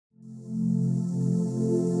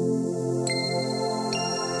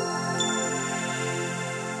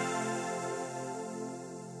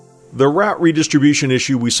The route redistribution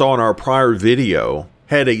issue we saw in our prior video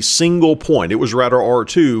had a single point. It was router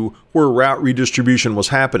R2 where route redistribution was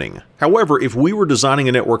happening. However, if we were designing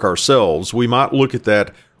a network ourselves, we might look at that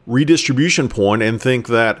redistribution point and think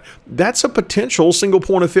that that's a potential single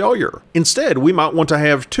point of failure. Instead, we might want to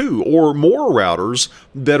have two or more routers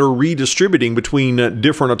that are redistributing between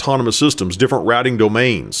different autonomous systems, different routing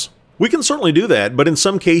domains. We can certainly do that, but in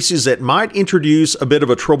some cases it might introduce a bit of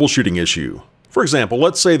a troubleshooting issue. For example,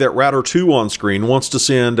 let's say that router 2 on screen wants to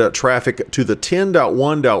send traffic to the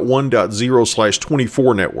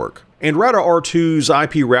 10.1.1.0/24 network. And router R2's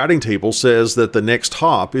IP routing table says that the next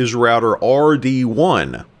hop is router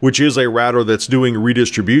RD1, which is a router that's doing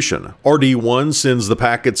redistribution. RD1 sends the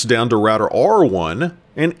packets down to router R1,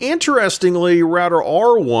 and interestingly, router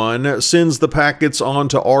R1 sends the packets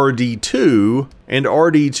onto RD2, and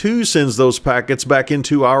RD2 sends those packets back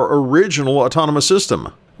into our original autonomous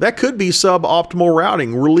system. That could be suboptimal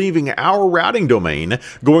routing. We're leaving our routing domain,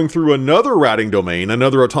 going through another routing domain,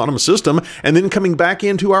 another autonomous system, and then coming back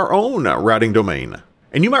into our own routing domain.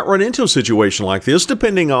 And you might run into a situation like this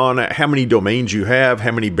depending on how many domains you have,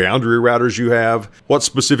 how many boundary routers you have, what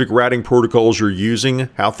specific routing protocols you're using,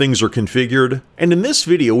 how things are configured. And in this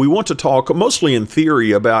video, we want to talk mostly in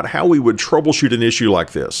theory about how we would troubleshoot an issue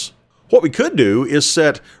like this. What we could do is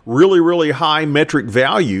set really high metric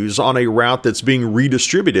values on a route that's being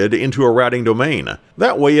redistributed into a routing domain.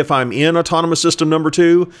 That way, if I'm in autonomous system number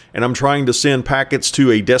 2 and I'm trying to send packets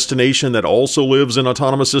to a destination that also lives in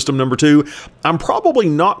autonomous system number 2, I'm probably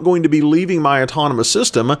not going to be leaving my autonomous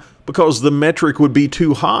system because the metric would be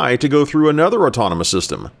too high to go through another autonomous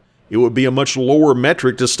system. It would be a much lower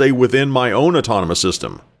metric to stay within my own autonomous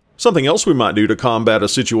system. Something else we might do to combat a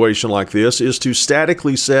situation like this is to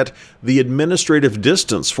statically set the administrative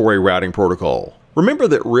distance for a routing protocol. Remember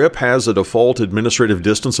that RIP has a default administrative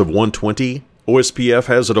distance of 120, OSPF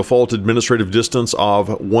has a default administrative distance of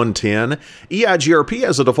 110, EIGRP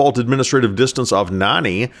has a default administrative distance of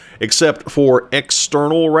 90, except for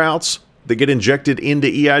external routes that get injected into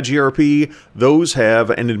EIGRP, those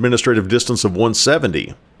have an administrative distance of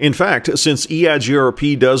 170. In fact, since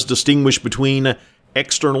EIGRP does distinguish between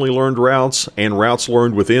externally learned routes and routes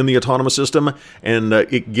learned within the autonomous system, and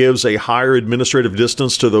it gives a higher administrative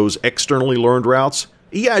distance to those externally learned routes,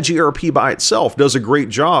 EIGRP by itself does a great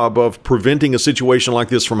job of preventing a situation like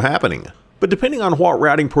this from happening. But depending on what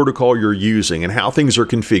routing protocol you're using and how things are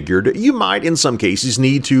configured, you might in some cases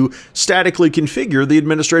need to statically configure the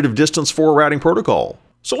administrative distance for a routing protocol.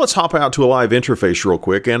 So let's hop out to a live interface real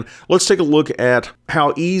quick and let's take a look at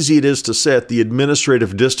how easy it is to set the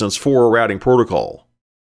administrative distance for a routing protocol.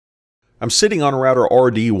 I'm sitting on router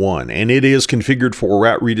RD1 and it is configured for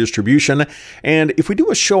route redistribution, and if we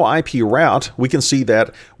do a show IP route, we can see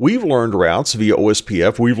that we've learned routes via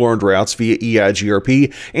OSPF, we've learned routes via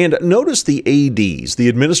EIGRP, and notice the ADs, the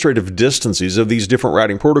administrative distances of these different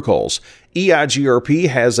routing protocols. EIGRP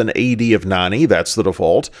has an AD of 90, that's the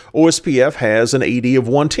default. OSPF has an AD of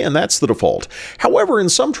 110, that's the default. However, in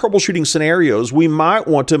some troubleshooting scenarios, we might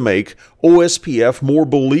want to make OSPF more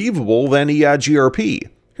believable than EIGRP.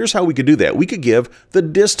 Here's how we could do that. We could give the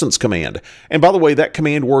distance command. And by the way, that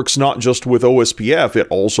command works not just with OSPF, it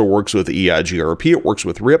also works with EIGRP, it works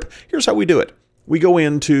with RIP. Here's how we do it. We go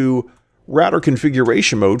into router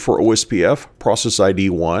configuration mode for OSPF, process ID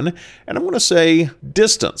 1, and I'm going to say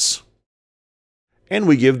distance. And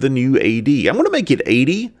we give the new AD. I'm going to make it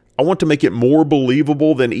 80. I want to make it more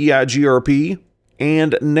believable than EIGRP.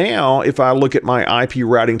 And now, if I look at my IP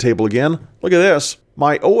routing table again, look at this.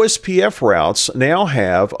 My OSPF routes now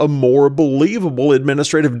have a more believable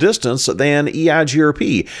administrative distance than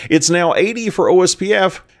EIGRP. It's now 80 for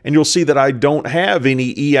OSPF, and you'll see that I don't have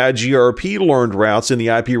any EIGRP learned routes in the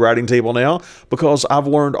IP routing table now because I've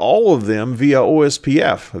learned all of them via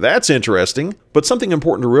OSPF. That's interesting. But something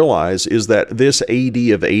important to realize is that this AD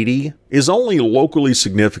of 80 is only locally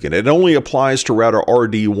significant. It only applies to router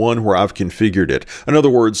RD1 where I've configured it. In other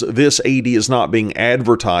words, this AD is not being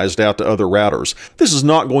advertised out to other routers. This is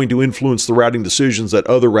not going to influence the routing decisions that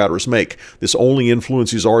other routers make. This only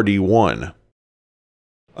influences RD1.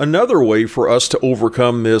 Another way for us to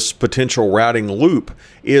overcome this potential routing loop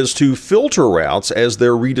is to filter routes as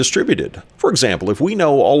they're redistributed. For example, if we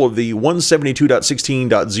know all of the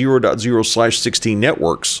 172.16.0.0/16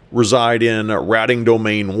 networks reside in routing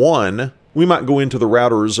domain 1, we might go into the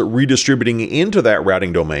routers redistributing into that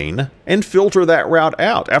routing domain and filter that route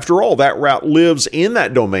out. After all, that route lives in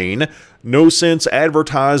that domain. No sense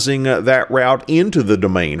advertising that route into the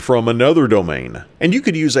domain from another domain. And you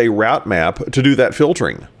could use a route map to do that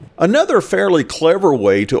filtering. Another fairly clever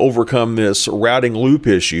way to overcome this routing loop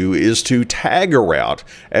issue is to tag a route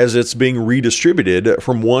as it's being redistributed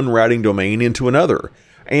from one routing domain into another.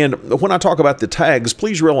 And when I talk about the tags,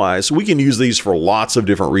 please realize we can use these for lots of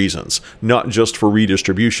different reasons, not just for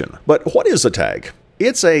redistribution. But what is a tag?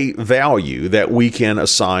 It's a value that we can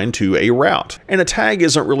assign to a route. And a tag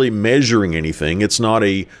isn't really measuring anything. It's not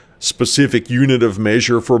a specific unit of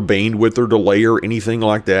measure for bandwidth or delay or anything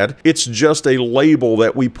like that. It's just a label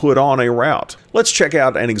that we put on a route. Let's check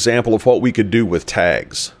out an example of what we could do with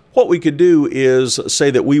tags. What we could do is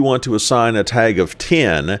say that we want to assign a tag of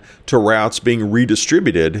 10 to routes being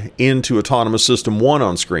redistributed into Autonomous System 1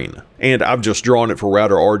 on screen. And I've just drawn it for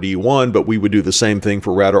router RD1, but we would do the same thing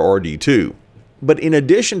for router RD2. But in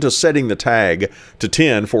addition to setting the tag to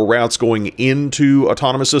 10 for routes going into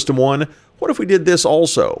Autonomous System 1, what if we did this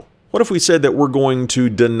also? What if we said that we're going to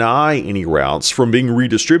deny any routes from being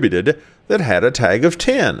redistributed that had a tag of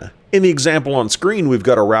 10? In the example on screen, we've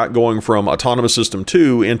got a route going from Autonomous System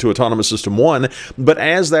 2 into Autonomous System 1, but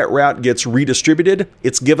as that route gets redistributed,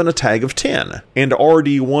 it's given a tag of 10. And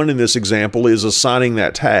RD1 in this example is assigning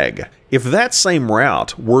that tag. If that same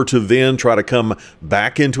route were to then try to come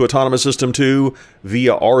back into Autonomous System 2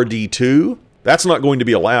 via RD2, that's not going to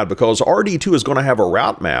be allowed because RD2 is going to have a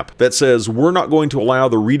route map that says we're not going to allow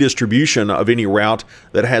the redistribution of any route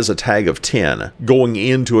that has a tag of 10 going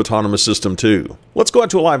into Autonomous System 2. Let's go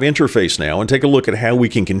out to a live interface now and take a look at how we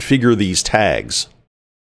can configure these tags.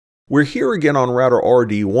 We're here again on router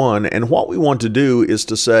RD1, and what we want to do is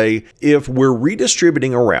to say if we're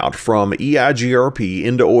redistributing a route from EIGRP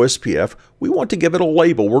into OSPF, we want to give it a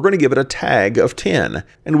label. We're going to give it a tag of 10,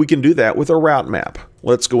 and we can do that with a route map.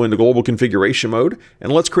 Let's go into global configuration mode,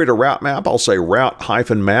 and let's create a route map. I'll say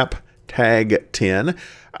route-map tag 10.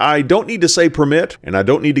 I don't need to say permit, and I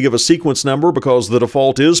don't need to give a sequence number because the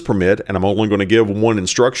default is permit, and I'm only going to give one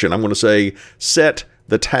instruction. I'm going to say set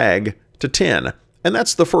the tag to 10. And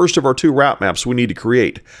that's the first of our two route maps we need to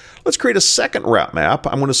create. Let's create a second route map.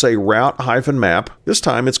 I'm going to say route-map. This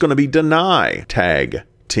time it's going to be deny tag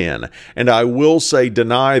 10. And I will say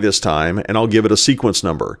deny this time, and I'll give it a sequence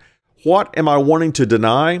number. What am I wanting to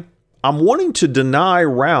deny? I'm wanting to deny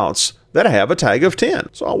routes that have a tag of 10.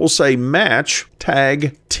 So I will say match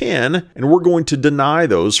tag 10, and we're going to deny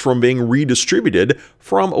those from being redistributed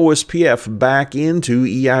from OSPF back into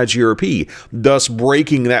EIGRP, thus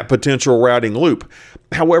breaking that potential routing loop.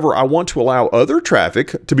 However, I want to allow other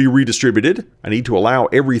traffic to be redistributed. I need to allow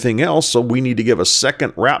everything else, so we need to give a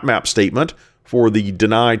second route map statement for the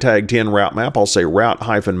deny tag 10 route map. I'll say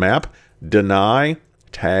route-map deny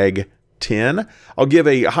tag 10. I'll give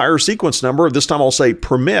a higher sequence number. This time I'll say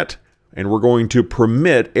permit, and we're going to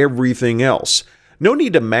permit everything else. No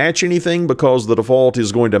need to match anything because the default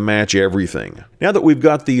is going to match everything. Now that we've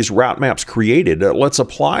got these route maps created, let's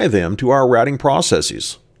apply them to our routing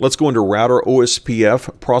processes. Let's go into router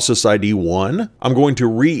OSPF process ID 1. I'm going to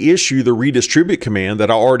reissue the redistribute command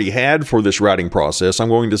that I already had for this routing process. I'm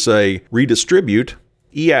going to say redistribute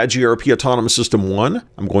EIGRP Autonomous System 1.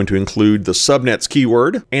 I'm going to include the subnets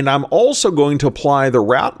keyword, and I'm also going to apply the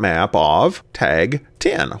route map of tag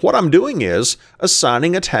 10. What I'm doing is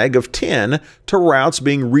assigning a tag of 10 to routes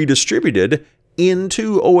being redistributed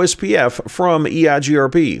into OSPF from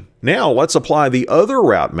EIGRP. Now let's apply the other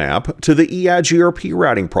route map to the EIGRP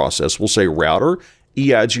routing process. We'll say router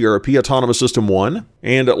EIGRP Autonomous System 1,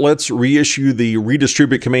 and let's reissue the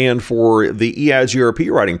redistribute command for the EIGRP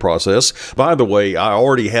routing process. By the way, I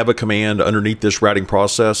already have a command underneath this routing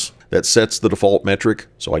process that sets the default metric,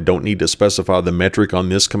 so I don't need to specify the metric on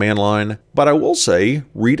this command line. But I will say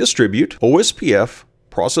redistribute OSPF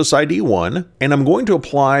process ID 1, and I'm going to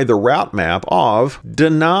apply the route map of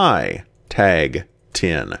deny tag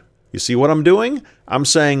 10. You see what I'm doing? I'm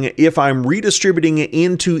saying if I'm redistributing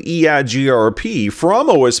into EIGRP from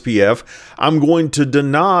OSPF, I'm going to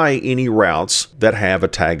deny any routes that have a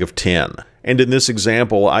tag of 10. And in this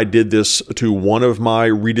example, I did this to one of my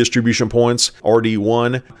redistribution points,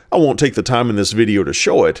 RD1. I won't take the time in this video to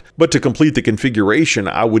show it, but to complete the configuration,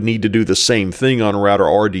 I would need to do the same thing on router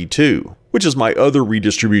RD2, which is my other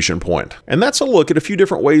redistribution point. And that's a look at a few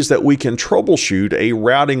different ways that we can troubleshoot a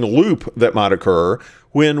routing loop that might occur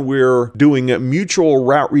when we're doing mutual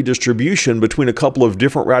route redistribution between a couple of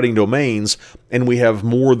different routing domains and we have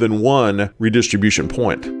more than one redistribution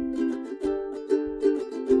point.